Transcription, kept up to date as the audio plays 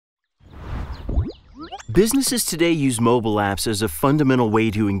Businesses today use mobile apps as a fundamental way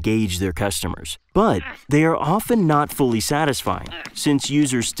to engage their customers, but they are often not fully satisfying, since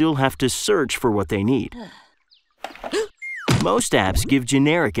users still have to search for what they need. Most apps give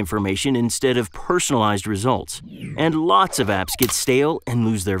generic information instead of personalized results, and lots of apps get stale and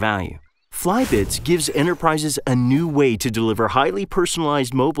lose their value. Flybits gives enterprises a new way to deliver highly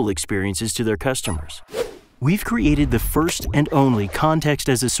personalized mobile experiences to their customers. We've created the first and only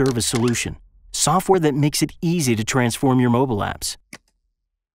context-as-a-service solution, software that makes it easy to transform your mobile apps.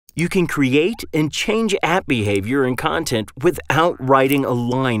 You can create and change app behavior and content without writing a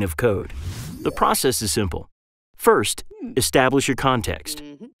line of code. The process is simple. First, establish your context.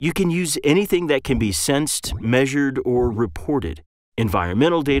 You can use anything that can be sensed, measured, or reported.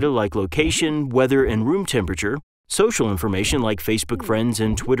 Environmental data like location, weather, and room temperature. Social information like Facebook friends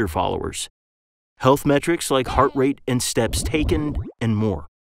and Twitter followers. Health metrics like heart rate and steps taken, and more.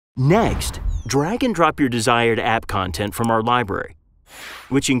 Next, drag and drop your desired app content from our library,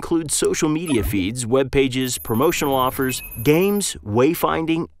 which includes social media feeds, web pages, promotional offers, games,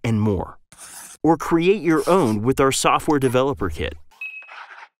 wayfinding, and more. Or create your own with our software developer kit.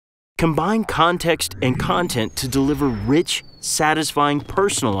 Combine context and content to deliver rich, satisfying,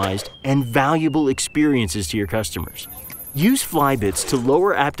 personalized, and valuable experiences to your customers. Use Flybits to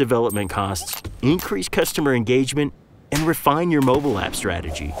lower app development costs, increase customer engagement, and refine your mobile app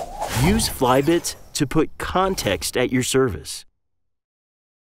strategy. Use Flybits to put context at your service.